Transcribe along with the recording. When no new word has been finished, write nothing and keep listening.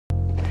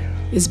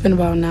It's been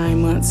about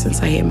 9 months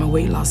since I had my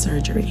weight loss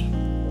surgery.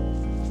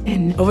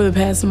 And over the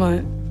past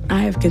month,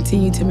 I have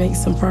continued to make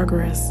some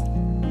progress.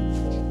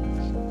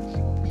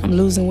 I'm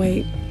losing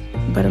weight,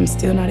 but I'm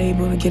still not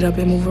able to get up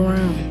and move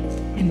around.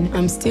 And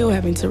I'm still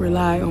having to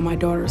rely on my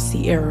daughter,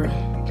 Sierra,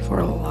 for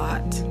a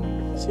lot.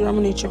 So I'm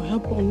gonna need your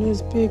help on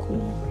this big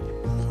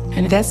one.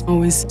 And that's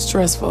always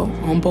stressful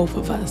on both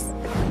of us.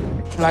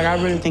 Like, I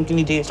really think you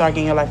need to start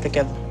getting your life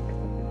together.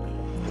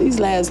 These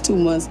last 2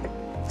 months,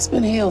 it's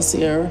been hell,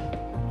 Sierra.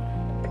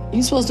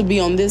 You're supposed to be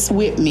on this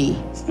with me.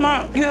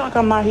 Ma, you act like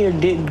I'm not here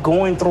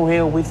going through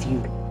hell with you.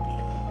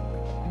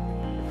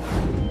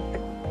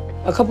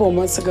 A couple of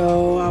months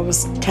ago, I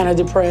was kind of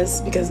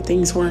depressed because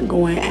things weren't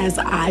going as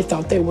I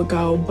thought they would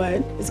go,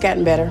 but it's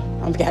gotten better.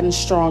 I'm getting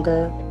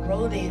stronger.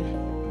 Roll it in.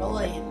 Roll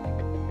it in.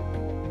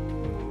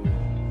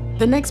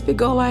 The next big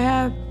goal I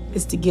have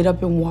is to get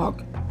up and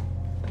walk.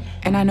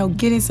 And I know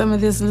getting some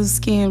of this loose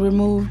skin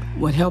removed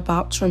would help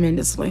out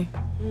tremendously.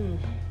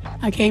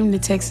 I came to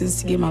Texas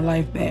to get my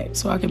life back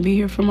so I can be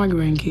here for my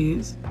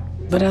grandkids.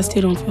 But I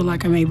still don't feel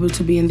like I'm able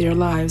to be in their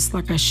lives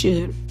like I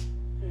should.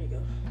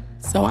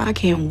 So I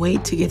can't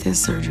wait to get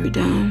this surgery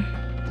done.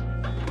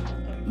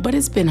 But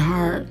it's been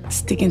hard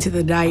sticking to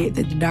the diet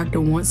that the doctor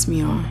wants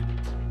me on.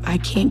 I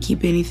can't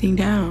keep anything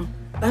down.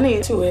 I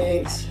need 2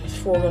 eggs,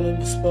 4 under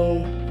the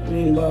spoon,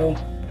 and bowl.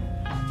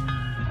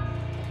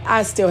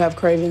 I still have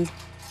cravings.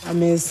 I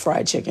miss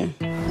fried chicken.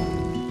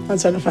 I'm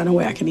trying to find a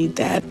way I can eat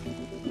that.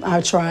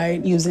 I've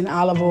tried using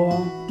olive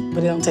oil,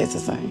 but it don't taste the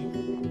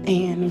same.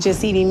 And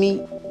just eating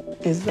meat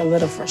is a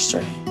little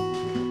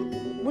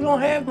frustrating. We don't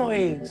have no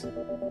eggs.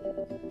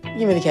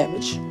 Give me the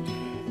cabbage.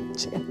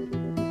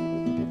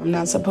 I'm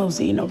not supposed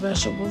to eat no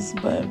vegetables,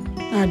 but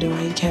I do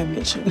eat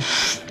cabbage.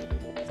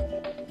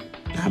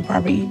 I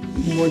probably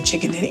eat more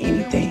chicken than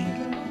anything.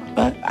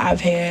 But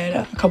I've had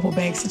a couple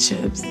bags of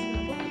chips.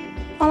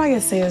 All I can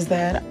say is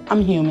that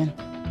I'm human.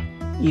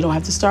 You don't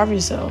have to starve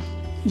yourself.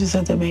 You just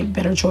have to make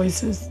better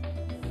choices.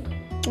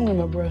 I'm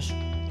gonna brush.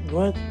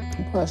 What?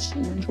 Brush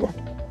in the drawer.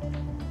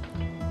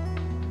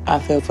 I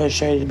feel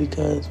frustrated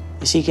because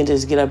if she can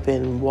just get up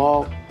and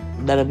walk,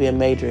 that'll be a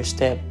major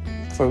step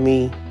for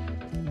me.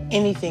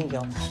 Anything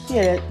else?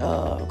 Yeah,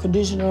 that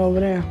conditioner over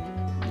there.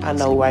 I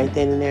know right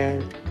then and there,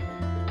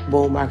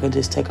 boom, I could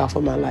just take off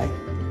of my life.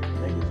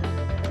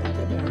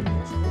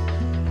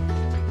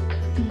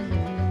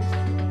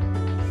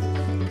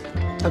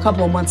 A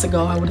couple of months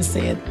ago, I would have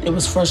said it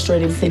was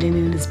frustrating sitting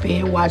in this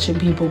bed watching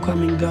people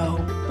come and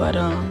go. But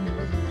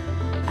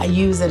I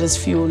use it as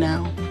fuel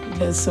now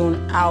because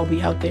soon I'll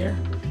be out there.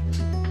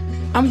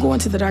 I'm going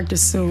to the doctor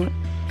soon,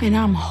 and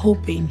I'm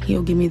hoping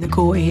he'll give me the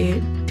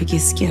go-ahead to get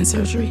skin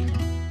surgery.